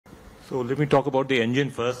So let me talk about the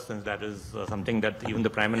engine first, since that is something that even the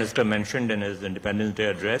Prime Minister mentioned in his Independence Day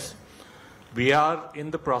address. We are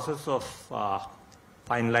in the process of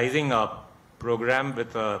finalizing a program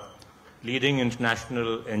with a leading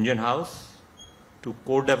international engine house to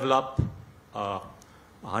co-develop a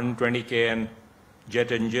 120 kN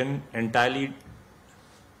jet engine entirely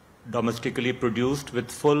domestically produced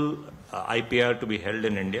with full IPR to be held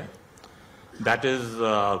in India. That is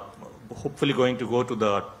hopefully going to go to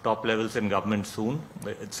the top levels in government soon.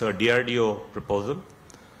 It's a DRDO proposal,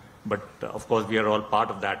 but of course we are all part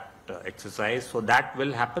of that exercise. So that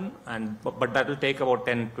will happen, but that will take about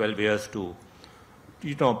 10, 12 years to,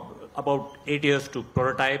 about 8 years to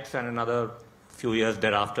prototypes and another few years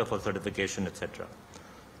thereafter for certification, etc.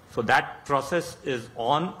 So that process is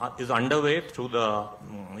underway through the,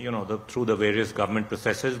 through the various government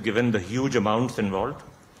processes, given the huge amounts involved.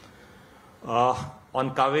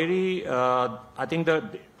 On Kaveri, I think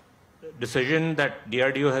the decision that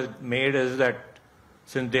DRDO has made is that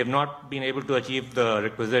since they've not been able to achieve the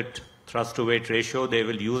requisite thrust to weight ratio, they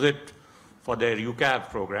will use it for their UCAV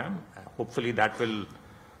program. Hopefully that will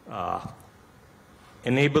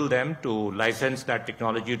enable them to license that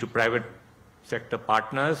technology to private sector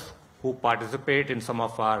partners who participate in some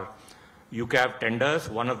of our UCAV tenders,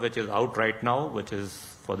 one of which is out right now, which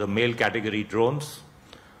is for the male category drones.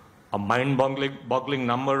 A mind-boggling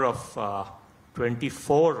number of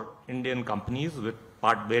 24 Indian companies with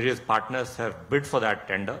various partners have bid for that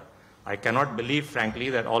tender. I cannot believe, frankly,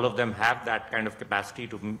 that all of them have that kind of capacity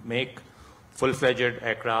to make full-fledged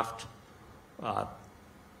aircraft,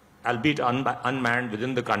 albeit unmanned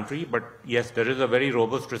within the country. But yes, there is a very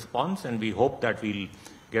robust response, and we hope that we'll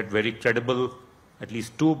get very credible, at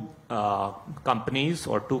least two companies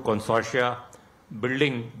or two consortia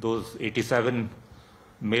building those 87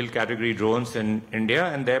 male category drones in India,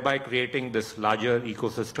 and thereby creating this larger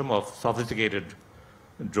ecosystem of sophisticated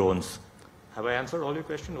drones. Have I answered all your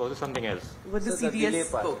questions? Was there something else? With the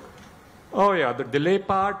CDS book. Oh yeah, the delay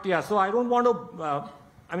part. Yeah, so I don't want to,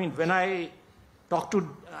 I mean, when I talk to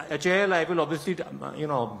HAL, I will obviously,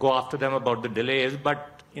 go after them about the delays,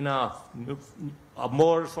 but in a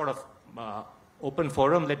more sort of open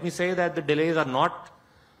forum, let me say that the delays are not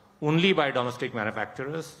only by domestic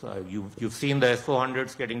manufacturers. You've seen the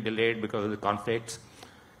S-400s getting delayed because of the conflicts.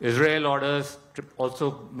 Israel orders,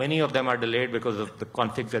 also many of them are delayed because of the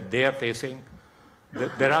conflicts that they are facing.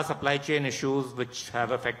 There are supply chain issues which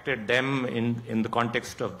have affected them in the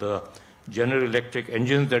context of the General Electric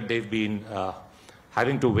engines that they've been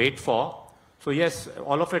having to wait for. So yes,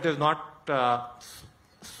 all of it is not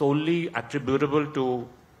solely attributable to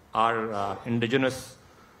our indigenous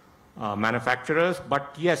manufacturers,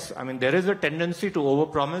 but yes, I mean, there is a tendency to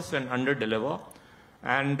overpromise and underdeliver,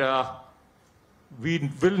 and we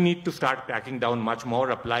will need to start cracking down much more,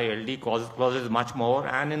 apply LD clauses much more,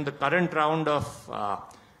 and in the current round of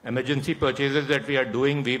emergency purchases that we are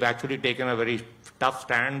doing, we've actually taken a very tough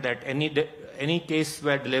stand that any case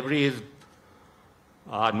where delivery is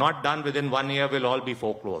not done within 1 year will all be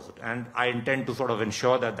foreclosed, and I intend to sort of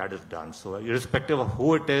ensure that that is done. So irrespective of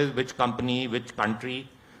who it is, which company, which country,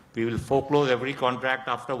 we will foreclose every contract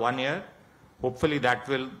after 1 year. Hopefully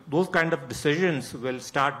those kind of decisions will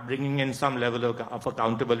start bringing in some level of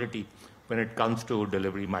accountability when it comes to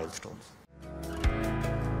delivery milestones.